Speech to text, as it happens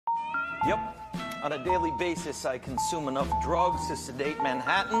Yep. On a daily basis, I consume enough drugs to sedate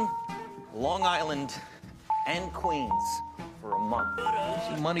Manhattan, Long Island, and Queens for a month.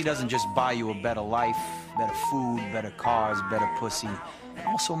 See, money doesn't just buy you a better life, better food, better cars, better pussy. It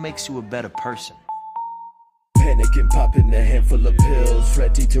also makes you a better person. Panicking, popping a handful of pills,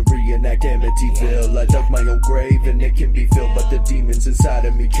 ready to reenact Amityville. I dug my own grave and it can be filled, but the demons inside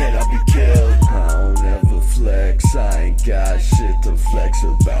of me cannot be killed. I don't ever flex, I ain't got shit to flex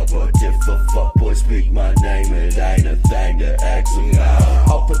about, but if a fuckboy speak my name, it ain't a thing to ask about.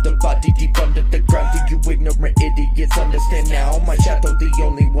 I'll put the body deep under the ground. Do you ignorant idiots understand now? My shadow, the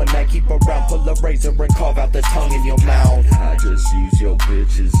only one I keep around. Pull a razor and carve out the tongue in your mouth. I just use your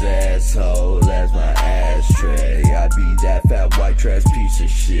bitch's asshole as my ashtray. I be that fat white trash piece of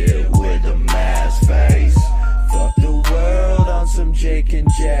shit with a mask face. Fuck the world on some Jake and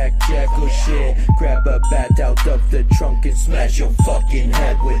Jack Jackal shit. Grab a bat out of the trunk and smash your fucking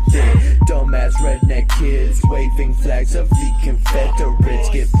head with it. Dumbass redneck kids waving flags of the Confederates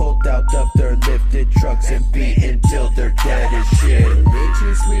get pulled out of their lifted trucks and beaten till they're dead as shit.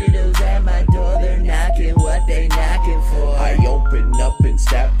 Religious weirdos at my door, they're knocking. What they knocking for? I open up and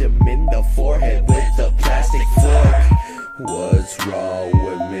stab them in the forehead with a plastic fork. What's wrong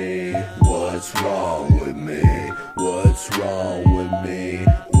with me? What's wrong with me? What's wrong with me?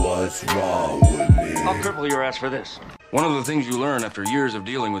 What's wrong with me? I'll cripple your ass for this. One of the things you learn after years of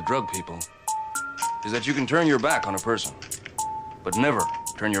dealing with drug people is that you can turn your back on a person, but never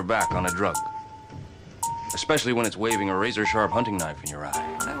turn your back on a drug. Especially when it's waving a razor-sharp hunting knife in your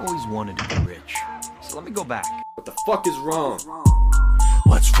eye. I always wanted to be rich, so let me go back. What the fuck is wrong?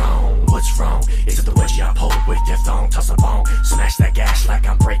 What's wrong? What's wrong? Is it the wedgie I pulled with your thong? Toss a bone, smash that gas like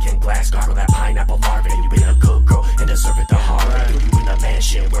I'm breaking glass. Gargle that pineapple larvae. You been a good girl and deserve it the hard way. Do you in the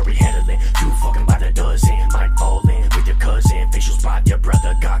mansion where we handling? Two fucking by the dozen. Might fall in with your cousin. Facial spot, your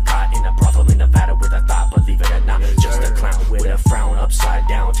brother got caught in a brothel in Nevada with a thought. Believe it or not, just a clown with a frown upside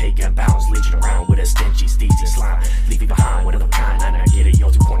down, taking bounds, leeching around with a stingy, steezy slime. Leave you behind, one of a kind. I get it, yo,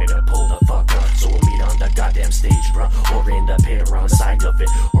 too corny to pull the fuck up. So we'll meet on the goddamn stage, bro, or in the pit or on the side of it,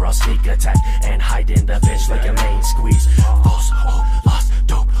 or I'll sneak attack and hide in the bitch like a main squeeze. False, oh, lost,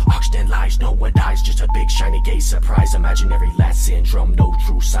 dope, auction lies, no one dies, just a big shiny gay surprise. Imaginary lat syndrome, no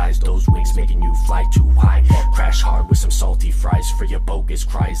true size, those wings making you fly too high. Crash hard with some salty fries for your bogus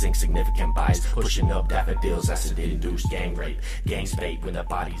cries, insignificant buys, pushing up daffodils, acid-induced gang rape. Gangs bait when the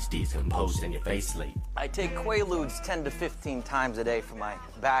body's decomposed and your face late. I take Quaaludes 10 to 15 times a day for my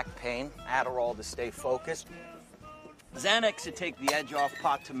back pain, Adderall to stay focused, Xanax to take the edge off,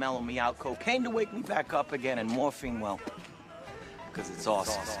 pot to mellow me out, cocaine to wake me back up again, and morphine, well, because it's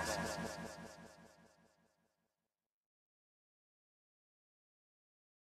awesome.